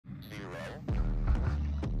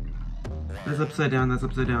That's upside down, that's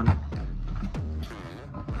upside down.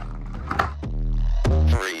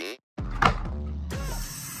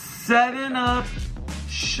 7-Up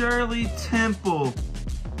Shirley Temple.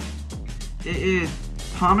 It is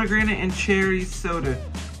pomegranate and cherry soda.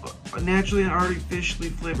 Naturally and artificially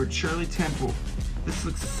flavored Shirley Temple. This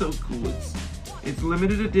looks so cool. It's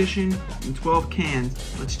limited edition in 12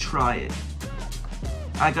 cans. Let's try it.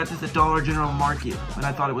 I got this at Dollar General Market, but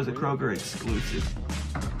I thought it was a Kroger exclusive.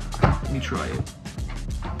 Let me try it.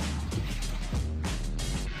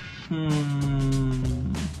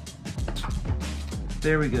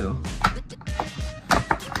 There we go.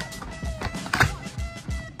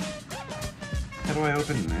 How do I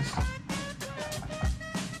open this?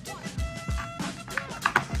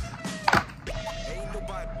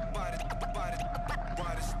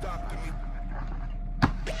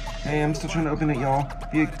 Hey, I'm still trying to open it, y'all.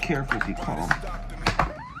 Be careful, be calm.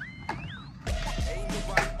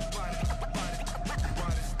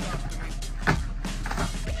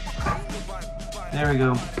 There we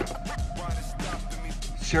go.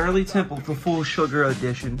 Shirley Temple, the full sugar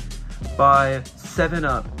edition by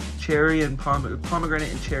 7-Up. Cherry and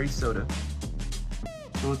pomegranate and cherry soda.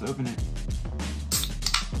 So let's open it.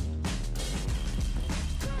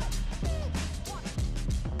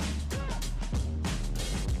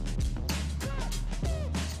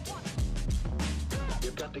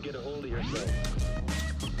 You've got to get a hold of yourself.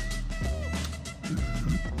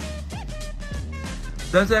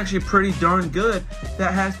 That's actually pretty darn good.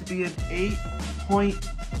 That has to be an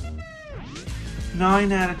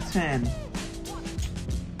 8.9 out of 10.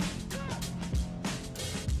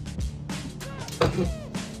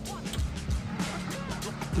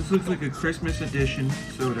 This looks like a Christmas edition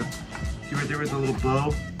soda. See right there with the little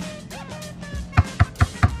bow?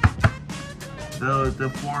 The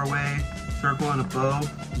four-way circle and a bow.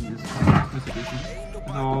 This is Christmas edition.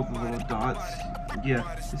 With all the little dots. Yeah,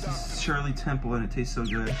 this is Shirley Temple and it tastes so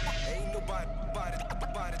good.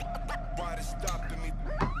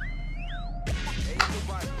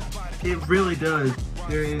 It really does.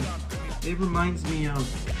 It reminds me of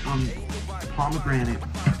pomegranate.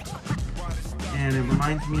 And it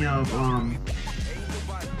reminds me of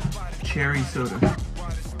cherry soda.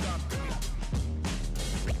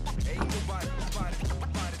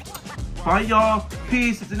 Bye y'all.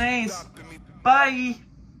 Peace. It's an ace. Bye.